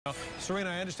Now,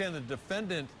 Serena, I understand the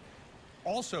defendant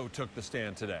also took the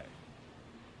stand today.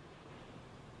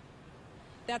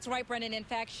 That's right, Brendan. In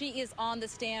fact, she is on the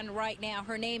stand right now.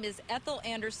 Her name is Ethel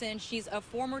Anderson. She's a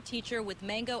former teacher with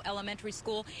Mango Elementary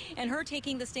School, and her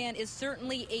taking the stand is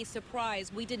certainly a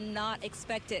surprise. We did not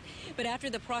expect it. But after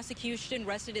the prosecution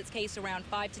rested its case around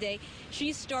 5 today,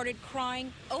 she started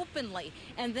crying openly.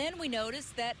 And then we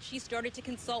noticed that she started to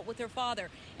consult with her father.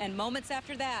 And moments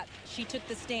after that, she took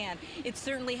the stand. It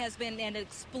certainly has been an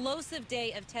explosive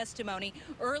day of testimony.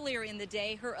 Earlier in the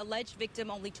day, her alleged victim,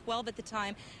 only 12 at the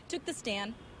time, took the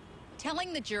stand,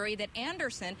 telling the jury that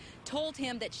Anderson told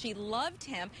him that she loved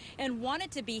him and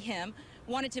wanted to be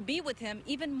with him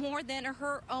even more than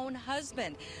her own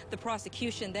husband. The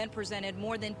prosecution then presented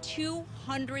more than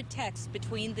 200 texts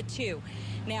between the two.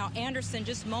 Now, Anderson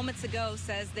just moments ago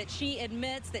says that she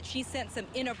admits that she sent some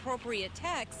inappropriate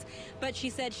texts, but she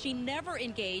said she never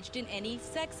engaged in any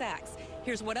sex acts.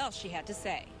 Here's what else she had to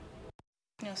say.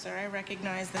 No, sir, I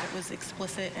recognize that it was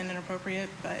explicit and inappropriate,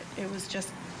 but it was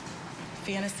just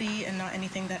fantasy and not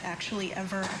anything that actually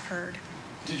ever occurred.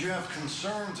 Did you have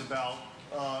concerns about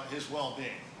his well-being?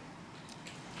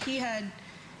 He had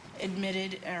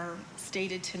admitted or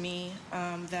stated to me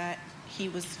that he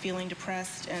was feeling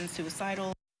depressed and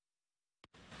suicidal.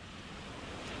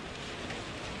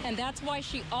 And that's why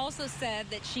she also said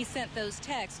that she sent those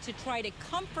texts to try to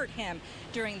comfort him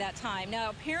during that time.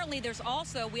 Now, apparently there's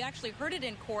also, we actually heard it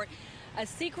in court, a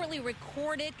secretly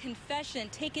recorded confession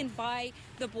taken by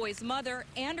the boy's mother.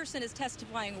 Anderson is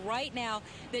testifying right now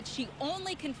that she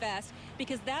only confessed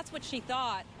because that's what she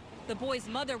thought the boy's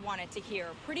mother wanted to hear.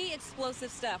 Pretty explosive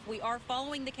stuff. We are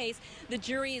following the case. The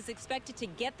jury is expected to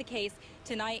get the case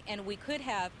tonight, and we could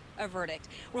have a verdict.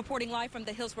 Reporting live from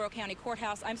the Hillsborough County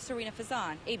Courthouse, I'm Serena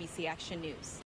Fazan, ABC Action News.